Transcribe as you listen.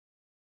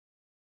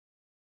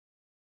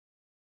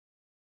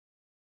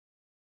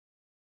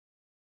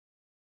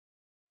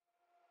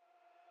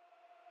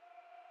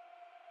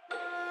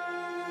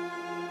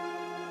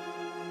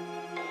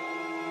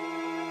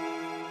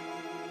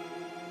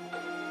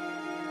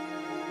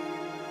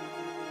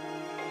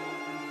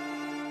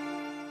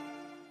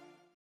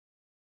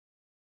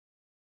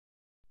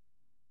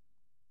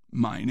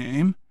My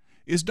name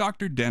is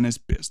Dr. Dennis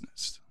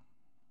Business.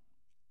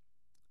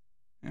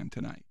 And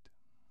tonight,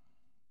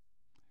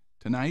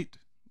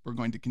 we're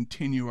going to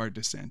continue our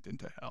descent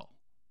into hell.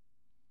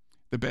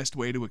 The best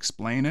way to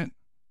explain it,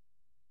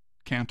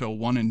 Canto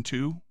 1 and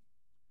 2,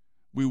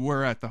 we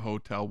were at the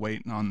hotel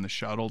waiting on the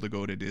shuttle to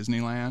go to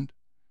Disneyland.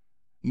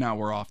 Now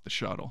we're off the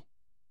shuttle,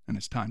 and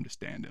it's time to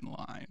stand in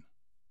line.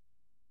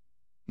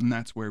 And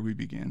that's where we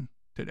begin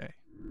today.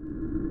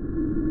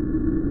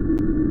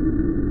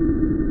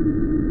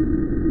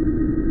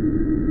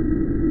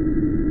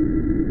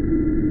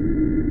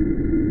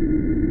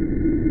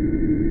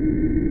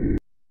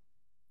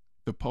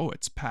 The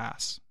poets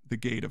pass the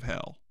gate of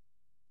hell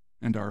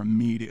and are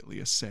immediately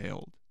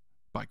assailed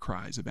by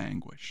cries of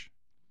anguish.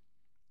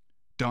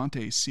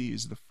 Dante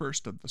sees the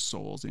first of the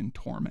souls in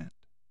torment.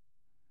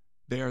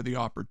 They are the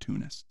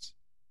opportunists,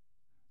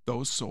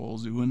 those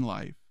souls who in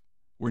life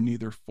were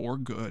neither for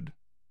good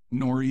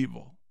nor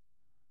evil,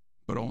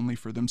 but only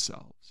for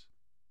themselves.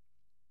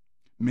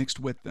 Mixed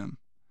with them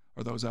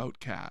are those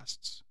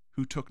outcasts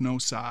who took no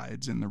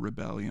sides in the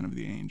rebellion of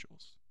the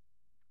angels.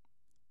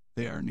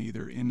 They are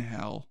neither in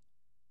hell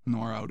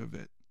nor out of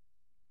it.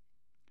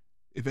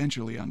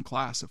 Eventually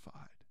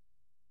unclassified,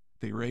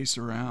 they race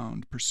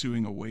around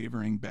pursuing a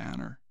wavering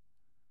banner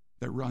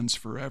that runs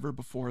forever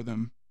before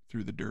them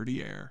through the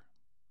dirty air.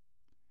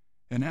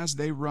 And as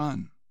they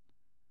run,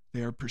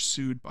 they are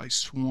pursued by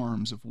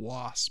swarms of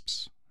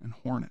wasps and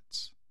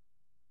hornets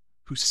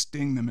who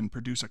sting them and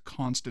produce a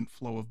constant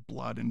flow of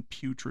blood and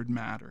putrid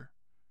matter,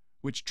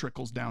 which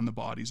trickles down the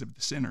bodies of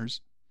the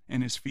sinners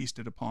and is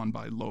feasted upon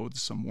by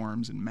loathsome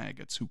worms and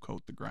maggots who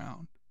coat the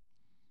ground.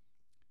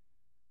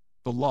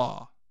 The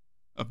law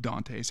of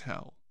Dante's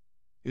hell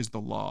is the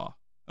law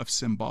of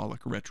symbolic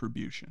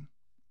retribution.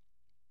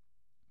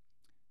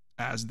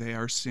 As they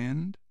are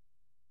sinned,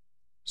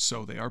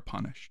 so they are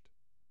punished.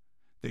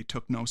 They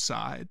took no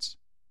sides,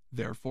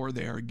 therefore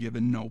they are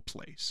given no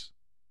place.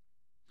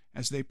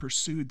 As they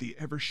pursued the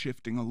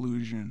ever-shifting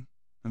illusion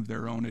of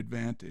their own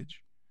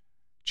advantage,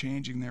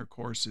 changing their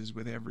courses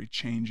with every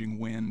changing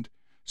wind,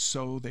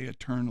 so they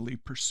eternally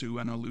pursue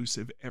an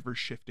elusive,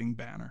 ever-shifting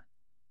banner.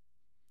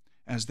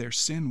 As their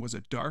sin was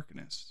a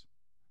darkness,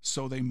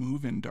 so they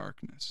move in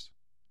darkness.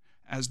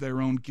 As their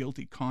own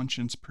guilty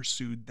conscience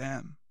pursued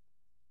them,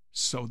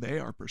 so they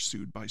are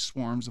pursued by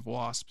swarms of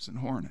wasps and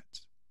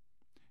hornets.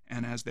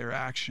 And as their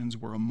actions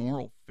were a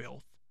moral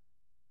filth,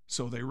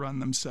 so they run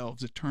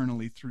themselves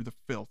eternally through the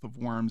filth of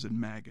worms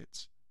and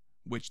maggots,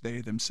 which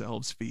they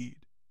themselves feed.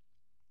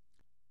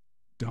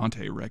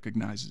 Dante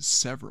recognizes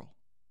several,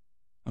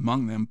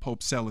 among them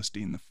Pope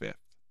Celestine V.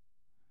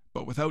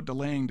 But without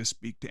delaying to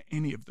speak to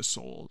any of the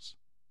souls,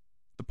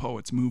 the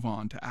poets move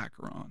on to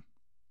Acheron,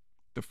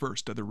 the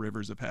first of the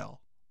rivers of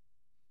hell.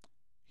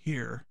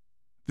 Here,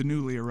 the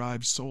newly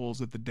arrived souls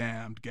of the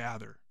damned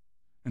gather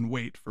and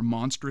wait for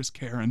monstrous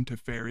Charon to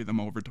ferry them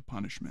over to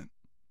punishment.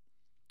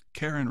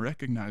 Charon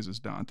recognizes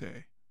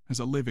Dante as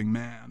a living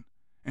man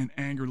and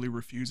angrily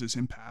refuses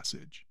him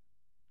passage.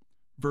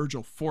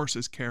 Virgil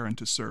forces Charon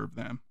to serve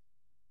them,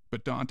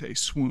 but Dante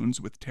swoons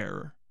with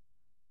terror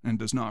and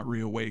does not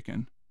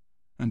reawaken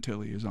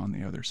until he is on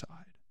the other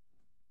side.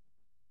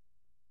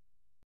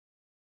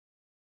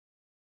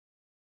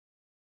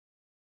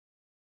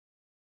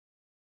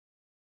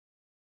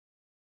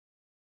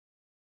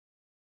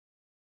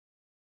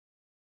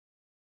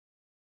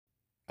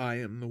 I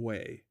am the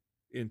way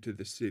into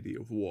the city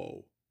of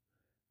woe.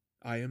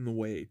 I am the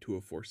way to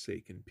a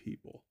forsaken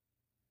people.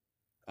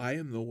 I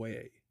am the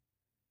way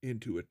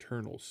into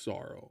eternal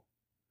sorrow.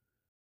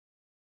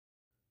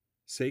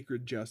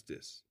 Sacred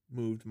justice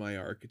moved my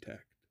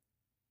architect.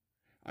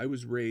 I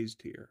was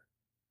raised here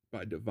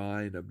by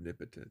divine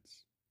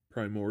omnipotence,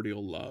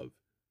 primordial love,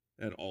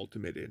 and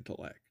ultimate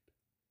intellect.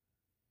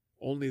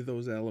 Only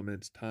those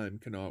elements time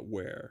cannot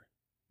wear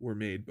were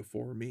made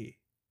before me,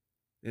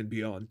 and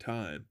beyond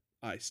time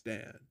I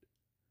stand.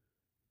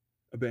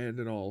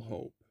 Abandon all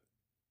hope,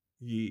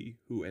 ye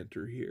who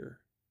enter here.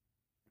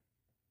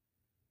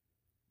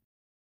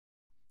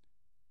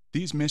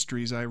 These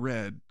mysteries I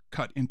read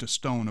cut into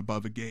stone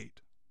above a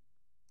gate.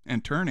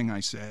 And turning,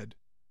 I said,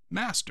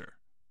 Master,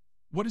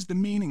 what is the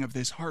meaning of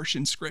this harsh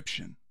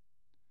inscription?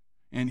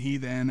 And he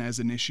then, as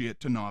initiate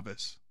to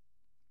novice,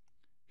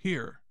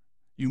 Here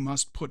you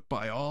must put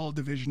by all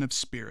division of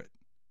spirit,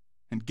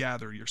 and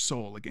gather your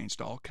soul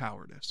against all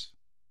cowardice.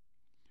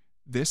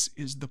 This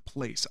is the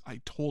place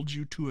I told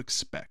you to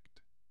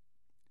expect.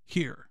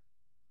 Here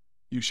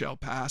you shall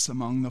pass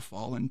among the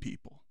fallen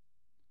people,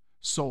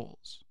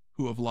 souls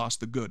who have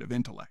lost the good of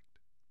intellect.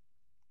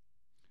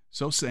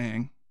 So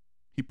saying,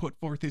 he put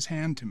forth his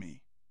hand to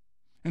me,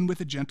 and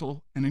with a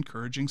gentle and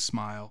encouraging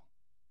smile,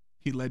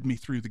 he led me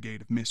through the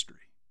gate of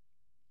mystery.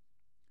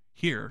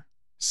 Here,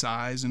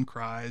 sighs and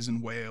cries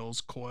and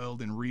wails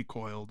coiled and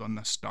recoiled on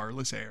the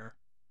starless air,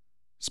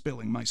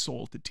 spilling my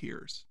soul to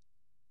tears.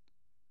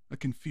 A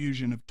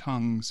confusion of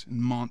tongues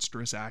and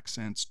monstrous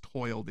accents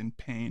toiled in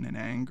pain and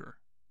anger.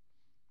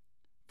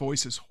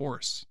 Voices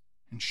hoarse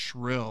and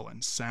shrill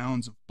and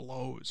sounds of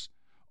blows,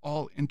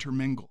 all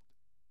intermingled,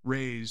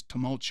 raised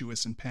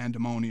tumultuous in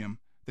pandemonium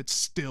that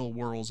still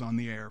whirls on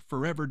the air,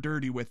 forever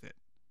dirty with it,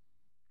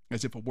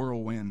 as if a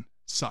whirlwind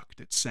sucked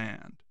its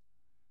sand.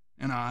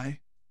 And I,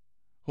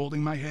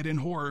 holding my head in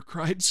horror,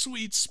 cried,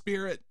 "Sweet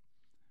Spirit,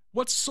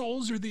 what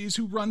souls are these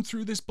who run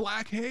through this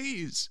black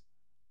haze?"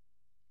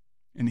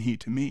 And he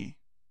to me,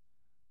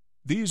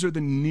 "These are the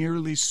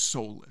nearly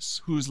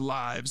soulless, whose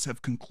lives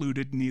have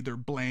concluded neither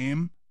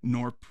blame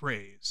nor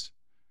praise.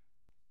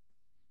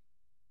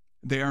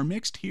 They are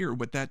mixed here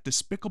with that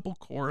despicable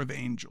corps of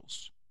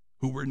angels,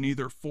 who were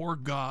neither for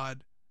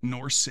God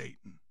nor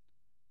Satan,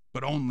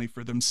 but only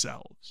for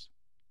themselves.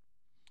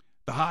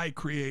 The high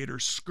Creator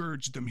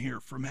scourged them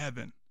here from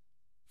heaven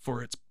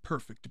for its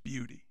perfect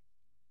beauty,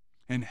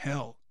 and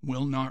hell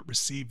will not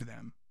receive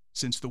them,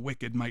 since the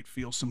wicked might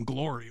feel some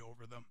glory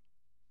over them."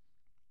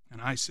 And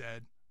I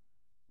said,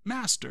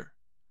 "Master,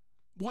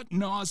 what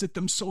gnaws at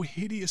them so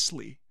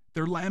hideously?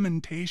 Their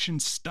lamentation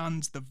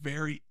stuns the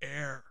very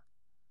air."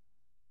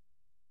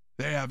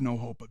 "They have no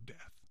hope of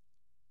death,"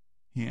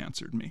 he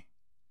answered me.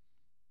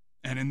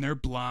 "And in their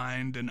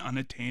blind and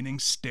unattaining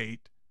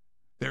state,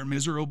 their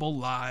miserable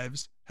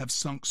lives have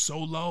sunk so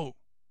low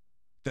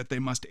that they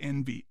must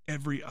envy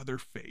every other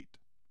fate.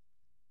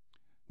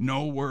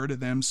 No word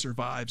of them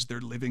survives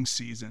their living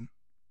season.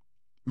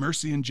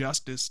 Mercy and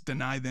justice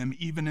deny them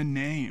even a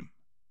name.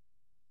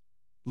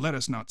 Let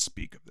us not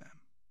speak of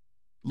them.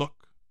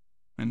 Look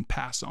and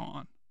pass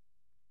on."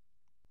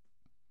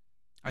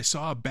 I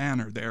saw a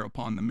banner there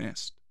upon the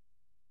mist.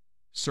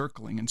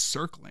 Circling and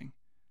circling,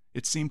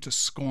 it seemed to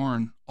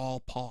scorn all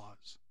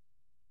pause.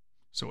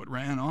 So it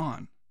ran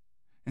on,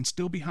 and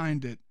still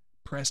behind it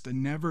pressed a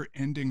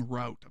never-ending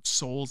rout of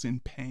souls in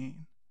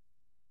pain.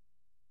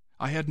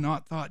 I had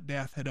not thought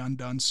death had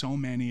undone so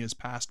many as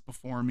passed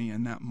before me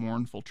in that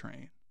mournful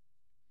train.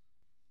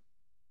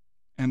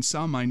 And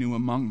some I knew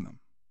among them.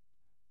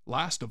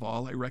 Last of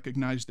all, I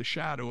recognized the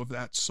shadow of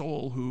that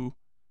soul who,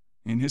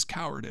 in his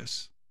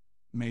cowardice,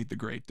 made the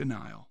great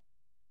denial.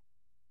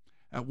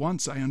 At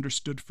once I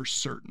understood for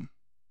certain.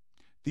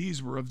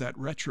 These were of that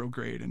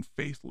retrograde and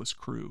faithless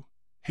crew,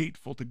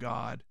 hateful to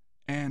God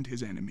and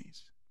his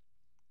enemies.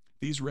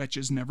 These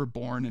wretches, never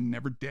born and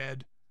never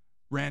dead,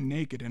 ran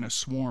naked in a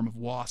swarm of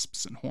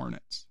wasps and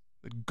hornets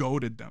that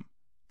goaded them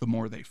the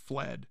more they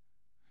fled,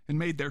 and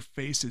made their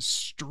faces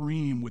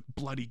stream with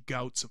bloody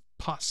gouts of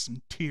pus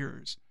and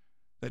tears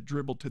that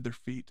dribbled to their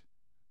feet,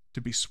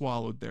 to be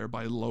swallowed there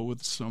by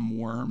loathsome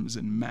worms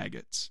and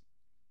maggots.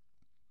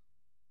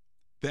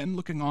 Then,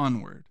 looking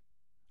onward,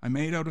 I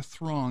made out a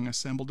throng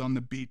assembled on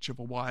the beach of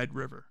a wide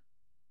river,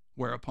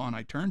 whereupon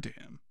I turned to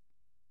him.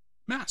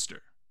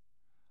 "Master,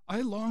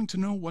 I long to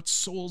know what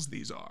souls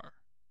these are,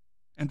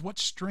 and what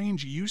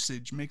strange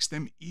usage makes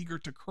them eager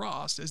to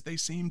cross as they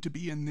seem to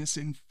be in this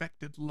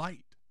infected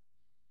light."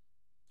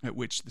 At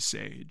which the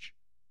sage,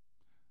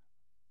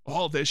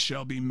 "All this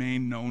shall be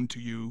made known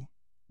to you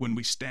when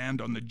we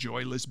stand on the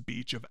joyless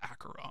beach of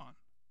Acheron."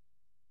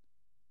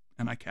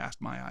 And I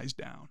cast my eyes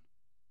down,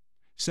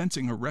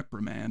 sensing a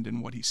reprimand in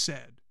what he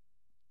said,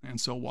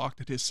 and so walked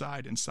at his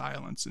side in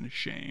silence and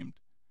ashamed,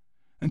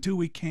 until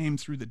we came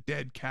through the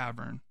dead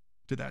cavern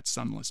to that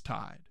sunless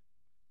tide.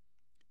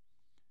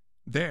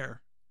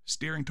 There,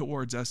 steering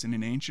towards us in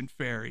an ancient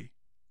ferry,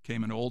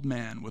 came an old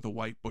man with a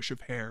white bush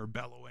of hair,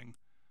 bellowing,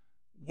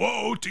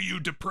 "Woe to you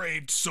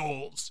depraved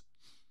souls!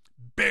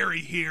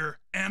 Bury here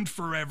and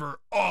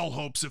forever all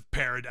hopes of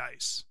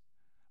paradise.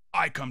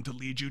 I come to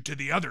lead you to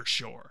the other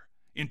shore,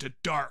 into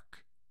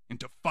dark,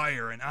 into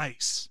fire and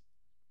ice.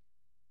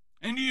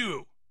 And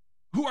you,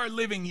 who are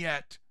living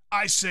yet,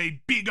 I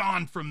say,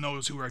 begone from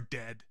those who are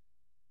dead."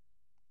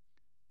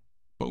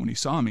 But when he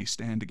saw me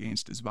stand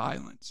against his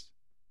violence,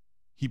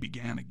 he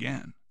began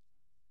again.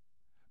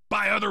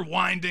 "By other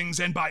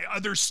windings and by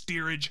other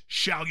steerage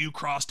shall you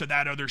cross to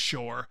that other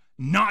shore.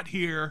 Not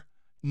here,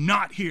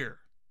 not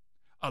here.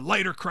 A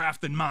lighter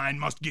craft than mine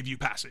must give you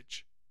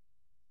passage."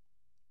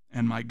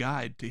 And my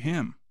guide to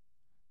him,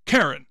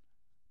 "Charon,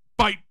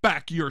 bite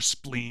back your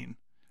spleen.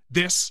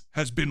 This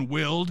has been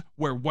willed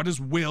where what is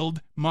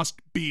willed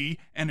must be,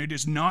 and it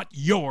is not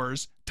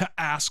yours to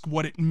ask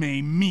what it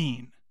may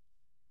mean."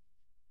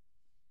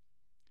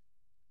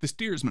 The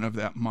steersman of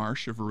that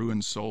marsh of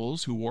ruined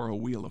souls, who wore a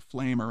wheel of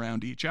flame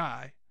around each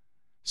eye,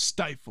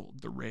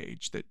 stifled the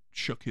rage that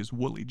shook his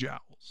woolly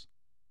jowls.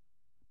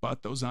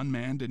 But those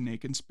unmanned and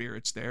naked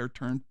spirits there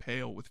turned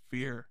pale with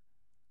fear,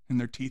 and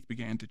their teeth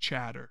began to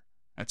chatter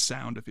at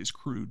sound of his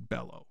crude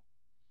bellow.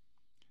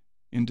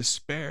 In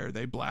despair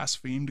they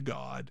blasphemed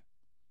God,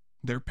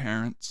 their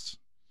parents,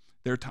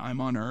 their time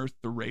on earth,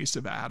 the race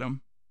of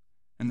Adam,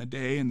 and the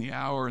day and the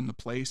hour and the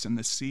place and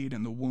the seed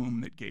and the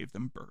womb that gave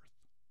them birth.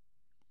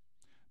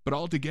 But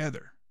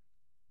altogether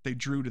they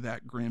drew to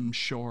that grim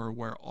shore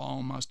where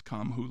all must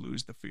come who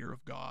lose the fear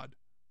of God.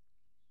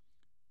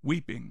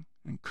 Weeping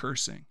and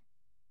cursing,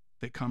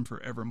 they come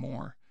for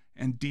evermore,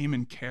 and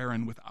demon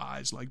Charon with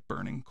eyes like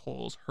burning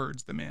coals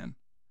herds them in,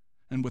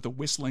 and with a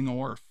whistling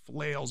oar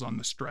flails on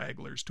the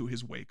stragglers to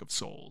his wake of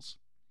souls.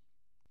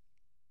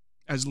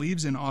 As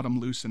leaves in autumn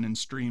loosen and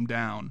stream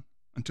down,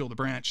 until the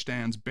branch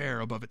stands bare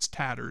above its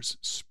tatters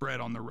spread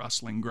on the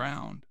rustling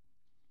ground.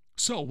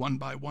 So one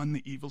by one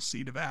the evil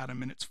seed of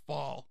Adam in its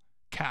fall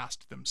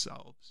cast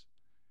themselves,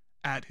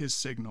 at his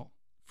signal,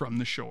 from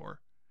the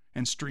shore,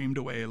 and streamed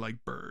away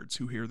like birds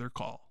who hear their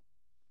call.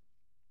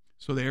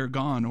 So they are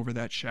gone over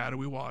that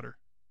shadowy water,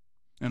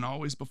 and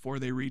always before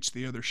they reach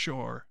the other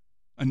shore,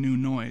 a new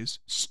noise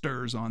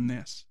stirs on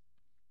this,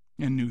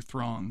 and new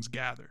throngs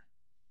gather.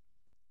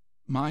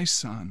 My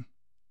son,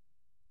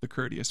 the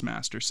courteous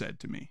master said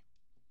to me,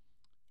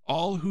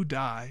 all who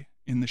die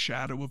in the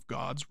shadow of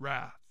God's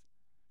wrath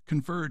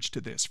converge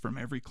to this from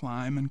every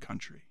clime and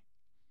country.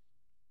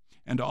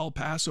 And all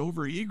pass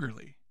over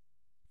eagerly,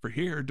 for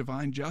here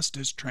divine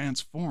justice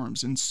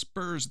transforms and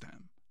spurs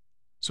them,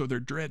 so their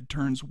dread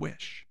turns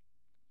wish.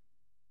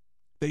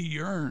 They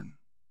yearn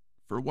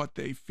for what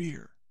they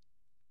fear.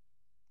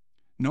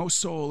 No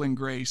soul in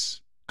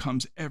grace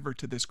comes ever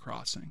to this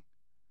crossing.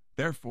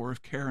 Therefore,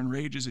 if Charon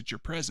rages at your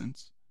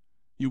presence,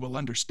 you will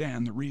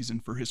understand the reason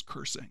for his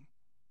cursing.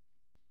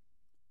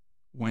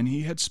 When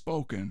he had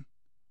spoken,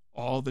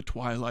 all the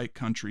twilight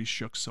country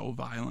shook so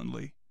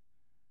violently.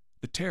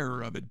 The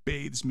terror of it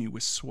bathes me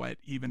with sweat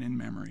even in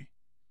memory.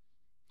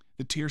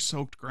 The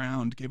tear-soaked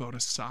ground gave out a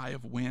sigh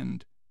of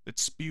wind that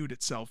spewed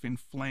itself in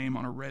flame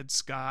on a red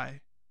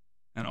sky,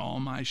 and all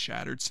my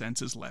shattered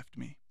senses left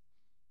me.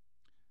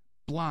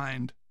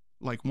 Blind,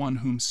 like one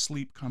whom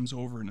sleep comes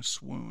over in a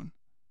swoon,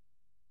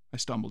 I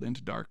stumbled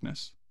into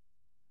darkness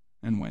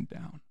and went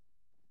down.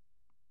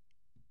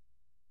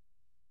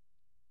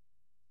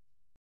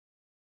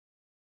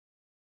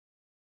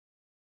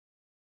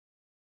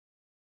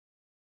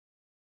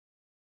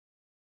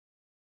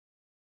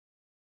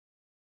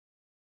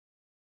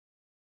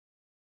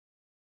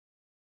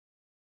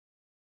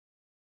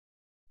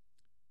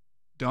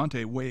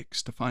 Dante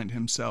wakes to find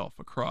himself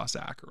across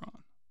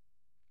Acheron.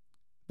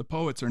 The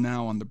poets are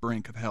now on the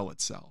brink of hell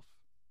itself,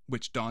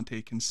 which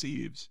Dante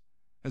conceives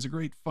as a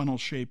great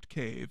funnel-shaped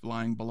cave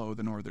lying below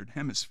the northern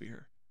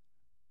hemisphere,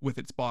 with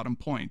its bottom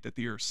point at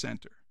the Earth's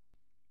center.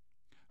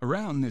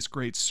 Around this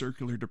great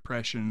circular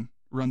depression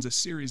runs a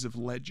series of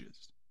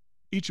ledges,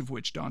 each of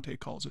which Dante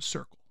calls a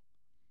circle.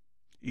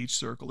 Each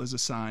circle is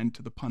assigned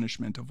to the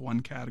punishment of one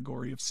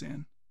category of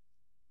sin.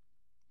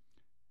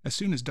 As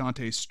soon as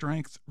Dante's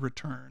strength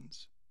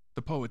returns,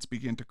 the poets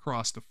begin to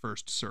cross the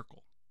first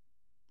circle.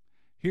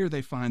 Here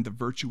they find the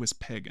virtuous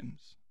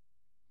pagans.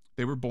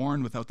 They were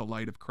born without the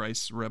light of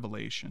Christ's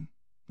revelation,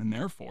 and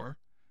therefore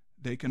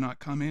they cannot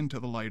come into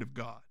the light of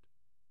God.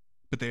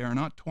 But they are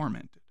not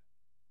tormented.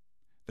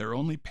 Their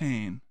only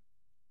pain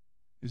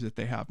is that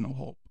they have no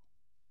hope.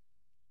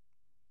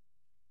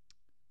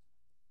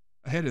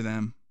 Ahead of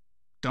them,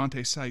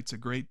 Dante sights a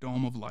great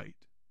dome of light,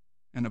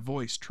 and a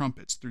voice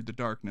trumpets through the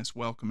darkness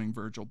welcoming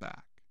Virgil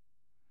back,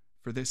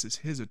 for this is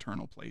his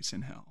eternal place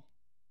in hell.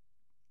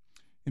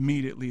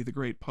 Immediately the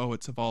great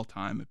poets of all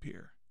time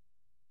appear: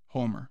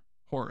 Homer,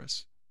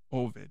 Horace,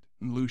 Ovid,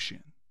 and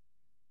Lucian.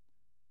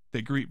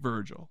 They greet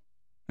Virgil,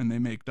 and they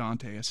make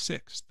Dante a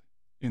sixth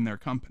in their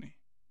company.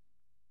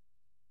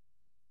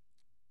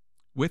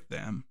 With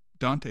them,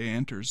 Dante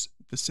enters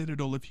the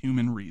citadel of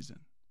human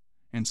reason,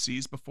 and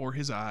sees before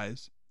his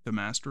eyes the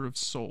master of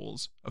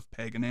souls of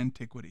pagan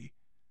antiquity,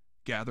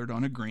 gathered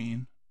on a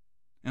green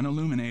and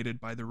illuminated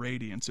by the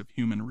radiance of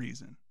human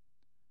reason.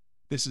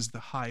 This is the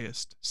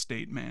highest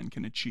state man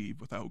can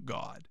achieve without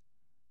God,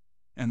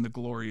 and the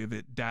glory of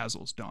it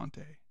dazzles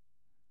Dante.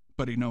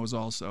 But he knows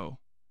also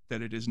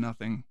that it is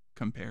nothing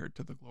compared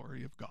to the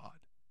glory of God.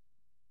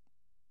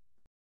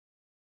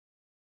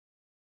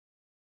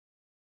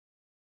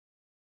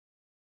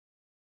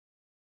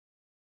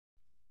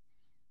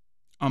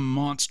 A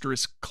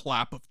monstrous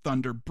clap of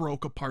thunder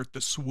broke apart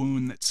the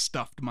swoon that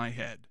stuffed my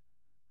head.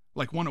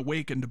 Like one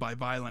awakened by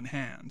violent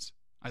hands,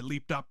 I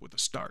leaped up with a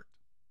start.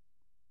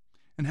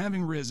 And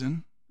having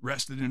risen,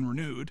 rested and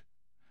renewed,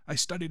 I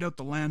studied out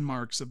the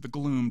landmarks of the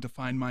gloom to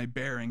find my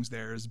bearings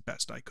there as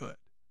best I could.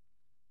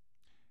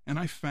 And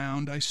I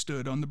found I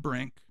stood on the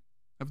brink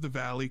of the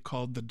valley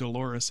called the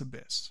Dolorous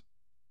Abyss,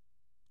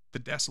 the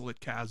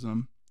desolate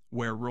chasm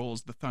where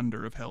rolls the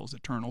thunder of hell's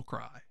eternal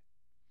cry,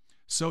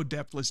 so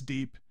depthless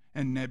deep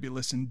and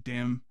nebulous and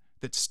dim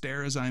that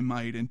stare as I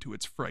might into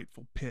its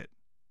frightful pit,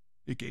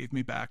 it gave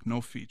me back no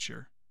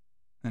feature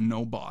and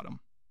no bottom.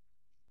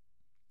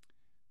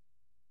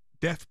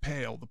 Death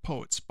pale, the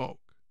poet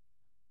spoke.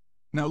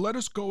 Now let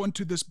us go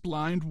into this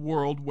blind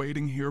world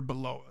waiting here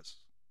below us.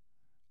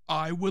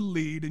 I will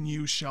lead and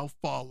you shall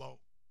follow.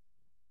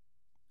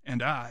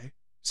 And I,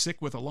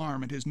 sick with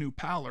alarm at his new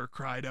pallor,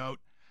 cried out,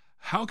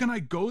 how can I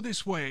go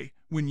this way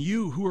when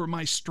you, who are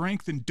my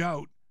strength and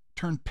doubt,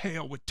 turn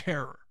pale with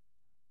terror?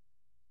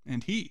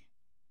 And he,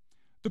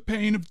 the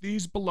pain of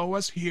these below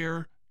us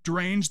here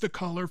drains the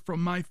color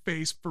from my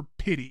face for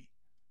pity,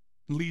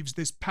 and leaves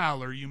this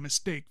pallor you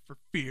mistake for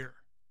fear.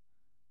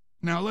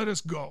 Now let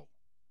us go,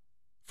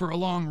 for a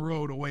long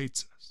road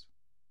awaits us.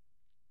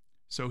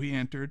 So he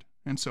entered,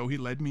 and so he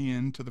led me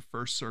into the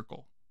first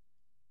circle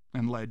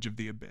and ledge of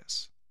the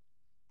abyss.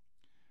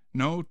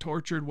 No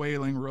tortured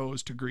wailing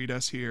rose to greet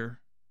us here,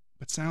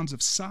 but sounds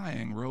of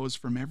sighing rose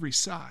from every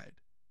side,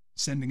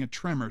 sending a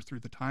tremor through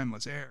the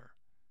timeless air.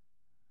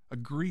 A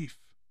grief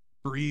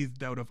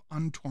breathed out of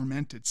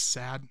untormented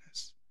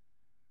sadness,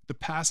 the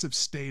passive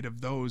state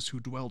of those who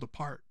dwelled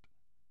apart,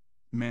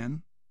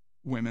 men,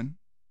 women,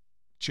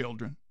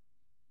 children,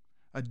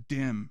 a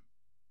dim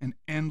and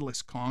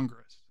endless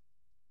congress.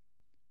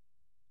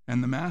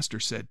 And the Master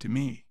said to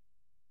me,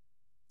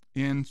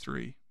 in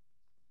 3.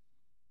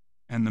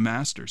 And the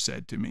Master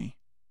said to me,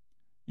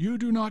 you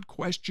do not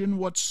question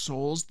what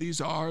souls these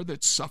are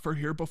that suffer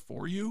here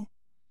before you?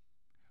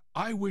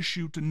 I wish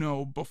you to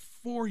know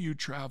before you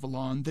travel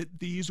on that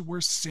these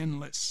were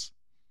sinless,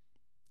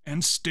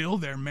 and still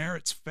their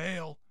merits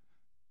fail,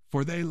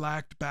 for they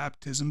lacked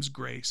baptism's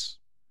grace,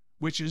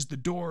 which is the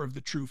door of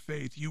the true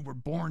faith you were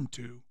born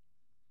to.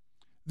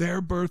 Their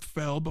birth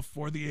fell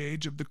before the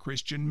age of the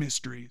Christian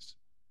mysteries,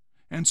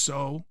 and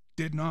so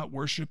did not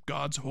worship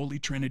God's holy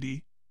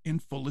Trinity in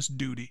fullest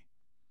duty.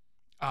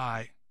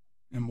 I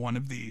am one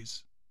of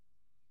these.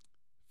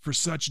 For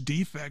such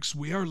defects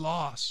we are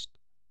lost,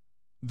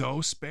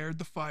 though spared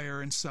the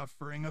fire and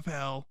suffering of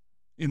hell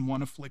in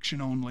one affliction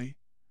only,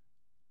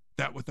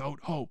 that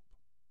without hope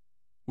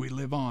we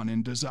live on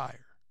in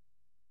desire.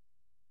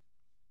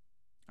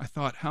 I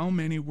thought how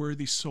many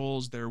worthy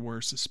souls there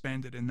were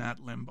suspended in that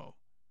limbo,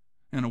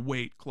 and a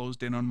weight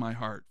closed in on my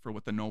heart for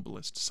what the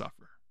noblest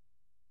suffer.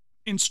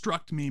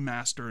 Instruct me,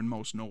 Master and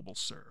most noble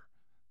Sir,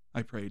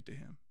 I prayed to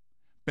him,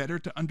 better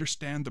to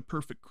understand the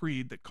perfect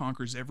creed that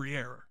conquers every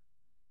error.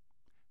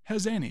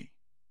 Has any,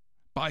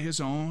 by his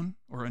own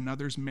or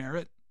another's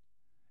merit,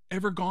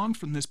 ever gone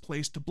from this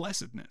place to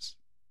blessedness?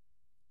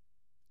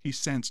 He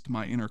sensed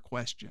my inner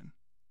question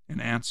and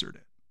answered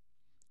it.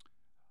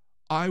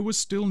 I was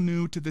still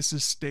new to this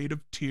estate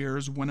of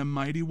tears when a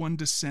mighty one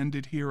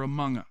descended here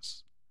among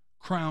us,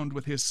 crowned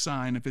with his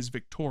sign of his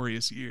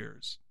victorious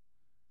years.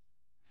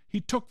 He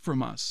took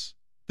from us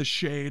the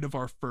shade of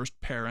our first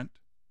parent,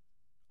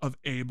 of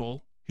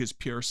Abel, his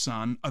pure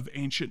son, of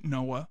ancient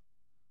Noah,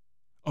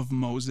 of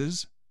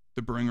Moses,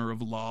 the bringer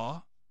of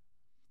law,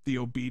 the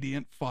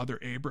obedient Father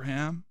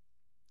Abraham,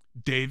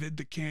 David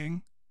the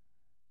king,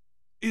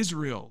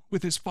 Israel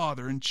with his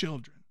father and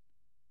children,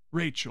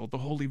 Rachel, the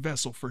holy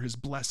vessel for his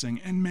blessing,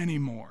 and many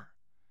more.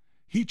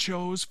 He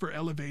chose for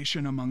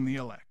elevation among the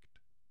elect.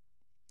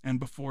 And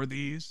before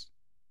these,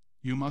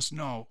 you must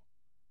know,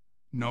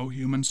 no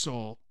human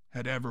soul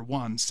had ever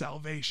won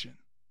salvation.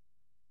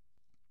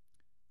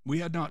 We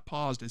had not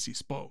paused as he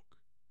spoke,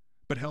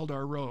 but held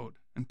our road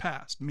and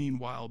passed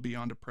meanwhile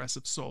beyond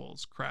oppressive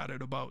souls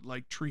crowded about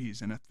like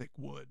trees in a thick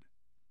wood.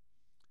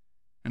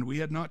 And we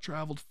had not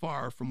traveled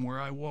far from where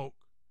I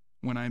woke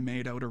when I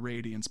made out a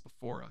radiance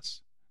before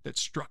us that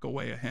struck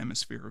away a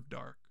hemisphere of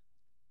dark.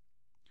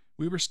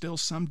 We were still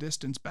some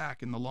distance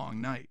back in the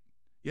long night,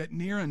 yet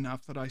near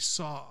enough that I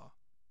saw,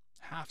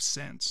 half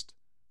sensed,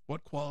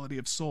 what quality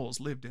of souls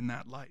lived in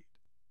that light.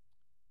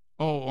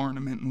 O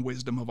ornament and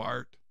wisdom of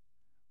art!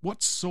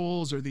 What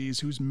souls are these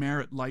whose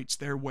merit lights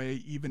their way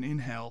even in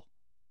hell?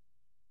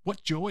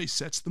 What joy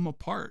sets them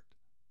apart?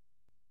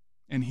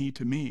 And he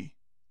to me,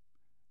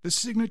 the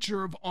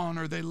signature of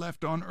honor they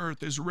left on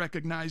earth is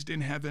recognized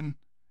in heaven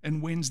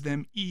and wins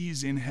them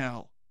ease in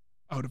hell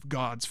out of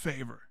God's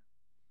favor.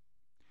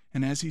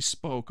 And as he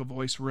spoke, a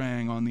voice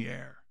rang on the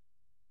air.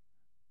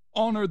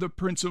 Honor the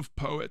Prince of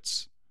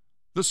Poets.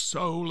 The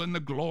soul and the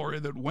glory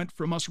that went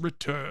from us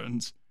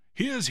returns.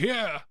 He is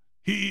here!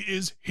 He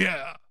is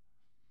here!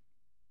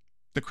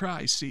 The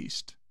cry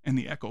ceased, and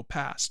the echo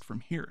passed from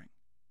hearing.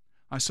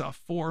 I saw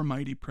 4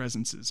 mighty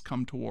presences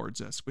come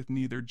towards us with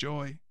neither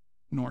joy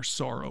nor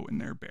sorrow in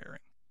their bearing.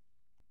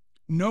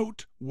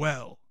 Note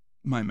well,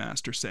 my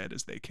master said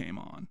as they came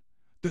on,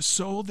 the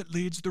soul that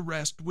leads the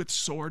rest with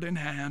sword in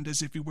hand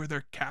as if he were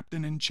their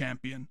captain and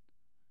champion.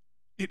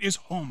 It is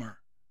Homer,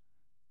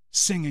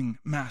 singing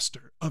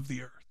master of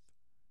the earth.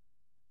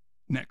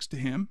 Next to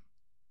him,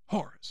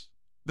 Horace,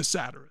 the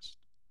satirist.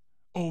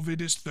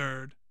 Ovid is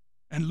third,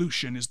 and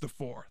Lucian is the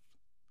fourth.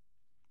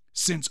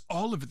 Since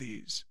all of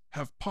these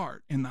have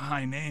part in the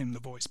high name the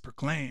voice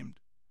proclaimed,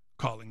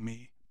 calling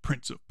me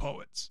Prince of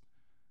Poets,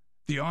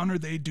 the honor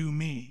they do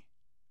me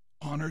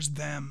honors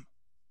them.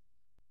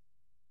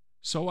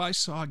 So I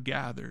saw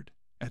gathered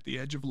at the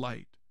edge of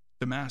light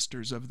the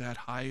masters of that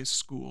highest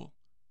school,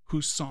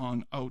 whose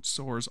song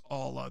outsoars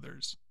all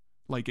others,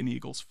 like an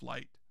eagle's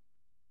flight.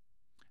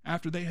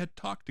 After they had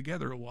talked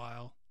together a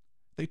while,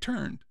 they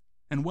turned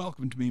and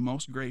welcomed me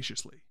most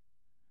graciously,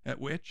 at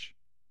which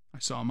I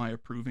saw my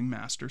approving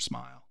master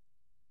smile.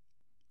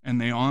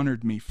 And they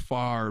honored me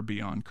far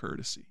beyond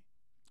courtesy,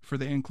 for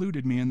they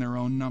included me in their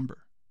own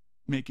number,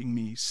 making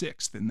me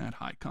 6th in that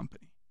high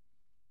company.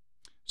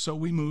 So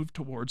we moved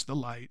towards the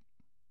light,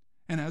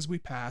 and as we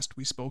passed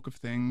we spoke of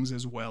things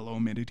as well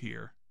omitted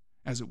here,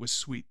 as it was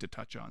sweet to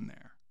touch on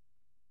there.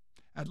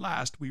 At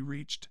last we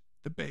reached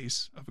the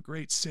base of a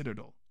great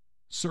citadel,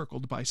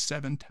 circled by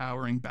 7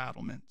 towering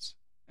battlements,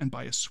 and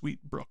by a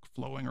sweet brook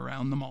flowing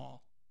around them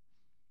all.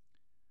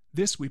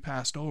 This we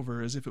passed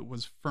over as if it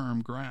was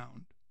firm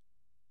ground.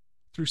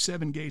 Through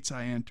 7 gates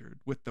I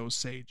entered with those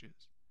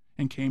sages,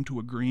 and came to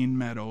a green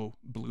meadow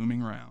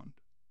blooming round.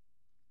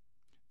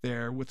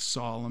 There, with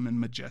solemn and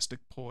majestic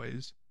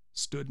poise,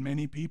 stood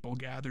many people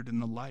gathered in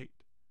the light,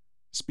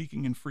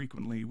 speaking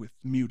infrequently with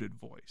muted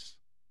voice.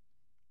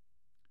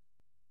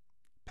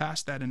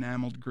 Past that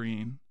enameled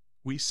green,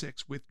 we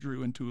 6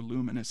 withdrew into a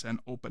luminous and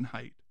open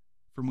height,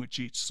 from which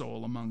each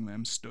soul among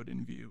them stood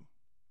in view.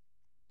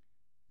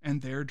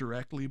 And there,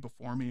 directly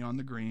before me on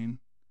the green,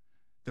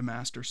 the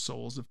master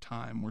souls of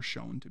time were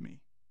shown to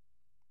me.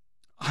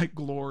 I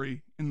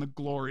glory in the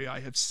glory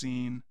I have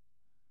seen.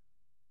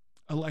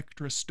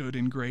 Electra stood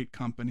in great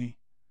company,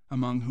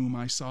 among whom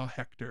I saw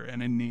Hector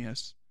and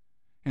Aeneas,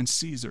 and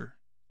Caesar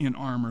in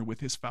armor with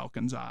his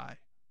falcon's eye.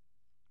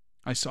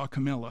 I saw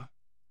Camilla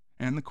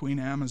and the Queen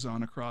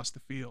Amazon across the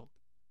field.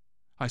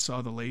 I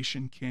saw the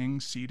Latian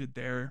king seated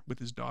there with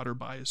his daughter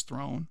by his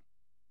throne,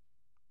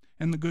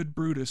 and the good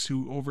Brutus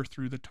who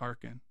overthrew the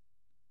Tarquin,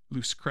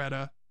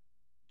 Lucreta,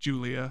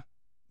 Julia,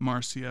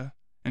 Marcia,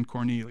 and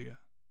Cornelia,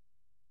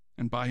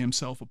 and by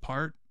himself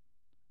apart,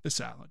 the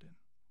Saladin.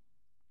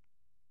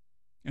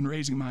 And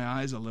raising my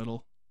eyes a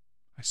little,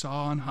 I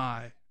saw on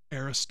high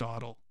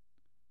Aristotle,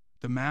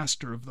 the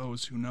master of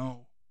those who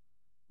know,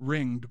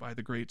 ringed by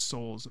the great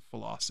souls of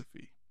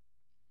philosophy.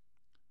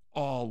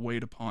 All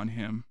wait upon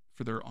him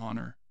for their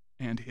honor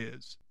and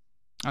his.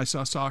 I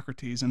saw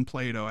Socrates and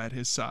Plato at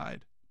his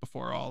side,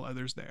 before all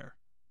others there,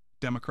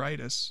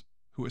 Democritus,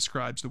 who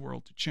ascribes the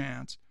world to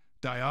chance,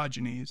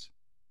 Diogenes,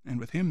 and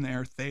with him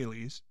there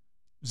Thales,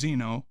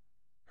 Zeno,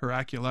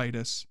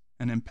 Heraclitus,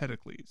 and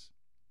Empedocles.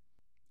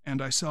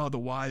 And I saw the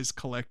wise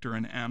collector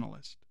and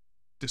analyst,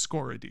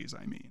 Dioscorides,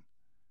 I mean.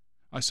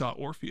 I saw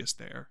Orpheus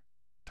there,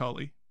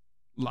 Tully,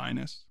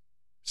 Linus,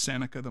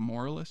 Seneca the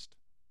moralist,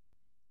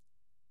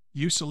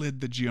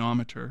 Euclid the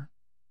geometer,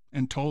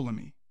 and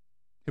Ptolemy,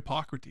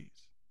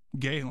 Hippocrates,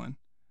 Galen,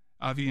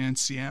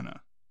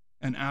 Avicenna,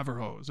 and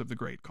Averroes of the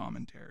great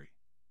commentary.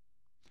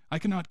 I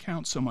cannot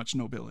count so much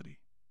nobility.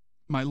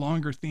 My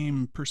longer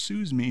theme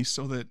pursues me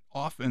so that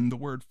often the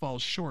word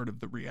falls short of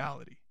the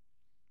reality.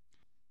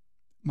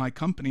 My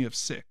company of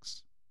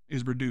 6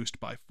 is reduced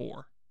by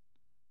 4.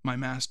 My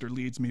master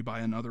leads me by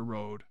another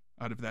road,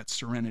 out of that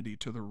serenity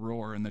to the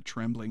roar and the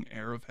trembling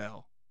air of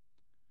hell.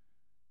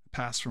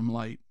 Pass from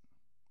light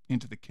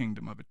into the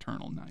kingdom of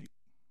eternal night.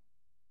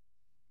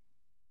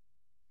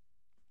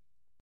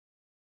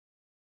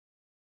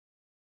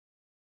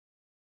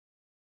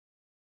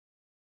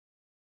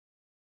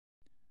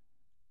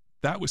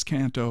 That was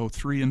Canto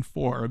 3 and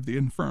 4 of the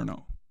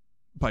Inferno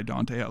by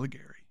Dante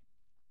Alighieri.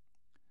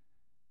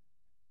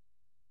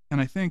 And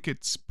I think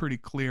it's pretty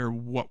clear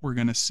what we're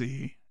going to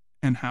see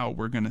and how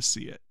we're going to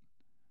see it.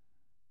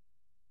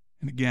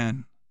 And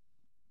again,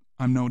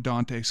 I'm no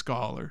Dante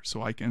scholar,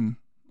 so I can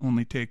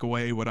only take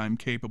away what I'm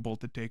capable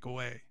to take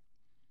away.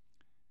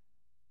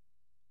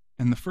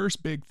 And the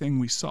first big thing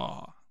we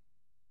saw,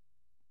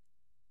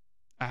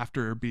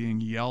 after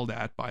being yelled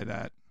at by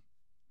that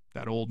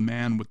old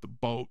man with the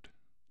boat,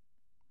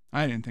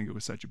 I didn't think it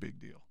was such a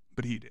big deal,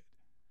 but he did.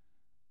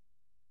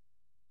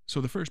 So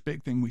the first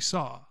big thing we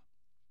saw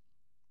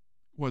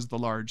was the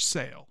large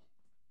sail,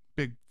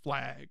 big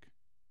flag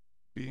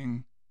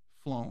being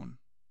flown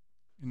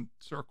in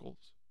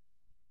circles,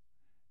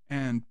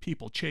 and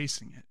people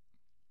chasing it.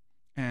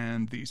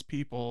 And these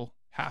people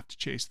have to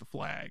chase the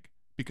flag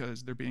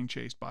because they're being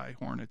chased by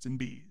hornets and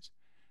bees.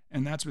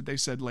 And that's what they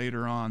said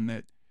later on,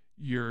 that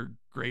your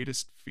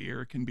greatest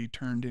fear can be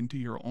turned into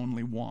your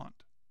only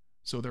want.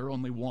 So their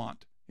only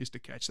want is to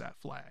catch that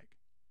flag.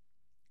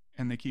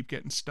 And they keep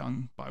getting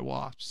stung by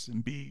wasps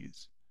and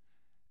bees.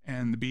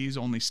 And the bees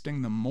only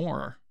sting them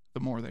more the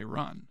more they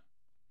run.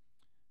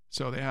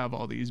 So they have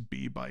all these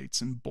bee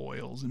bites and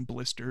boils and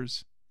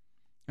blisters,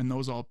 and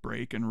those all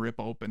break and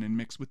rip open and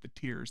mix with the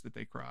tears that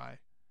they cry.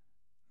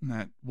 And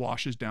that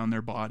washes down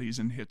their bodies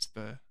and hits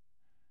the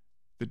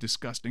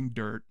disgusting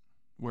dirt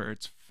where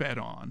it's fed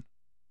on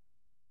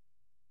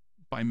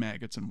by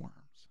maggots and worms.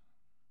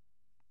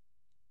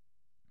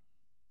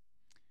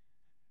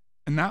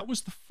 And that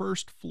was the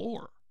first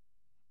floor.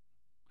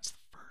 That's the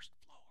first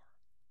floor.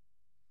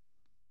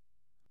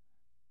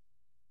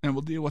 And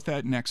we'll deal with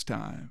that next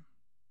time,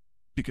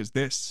 because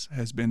this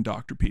has been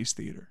Doctorpiece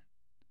Theater.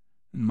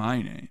 And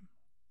my name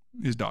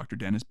is Dr.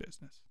 Dennis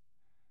Business.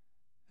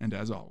 And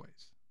as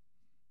always,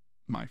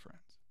 my friend.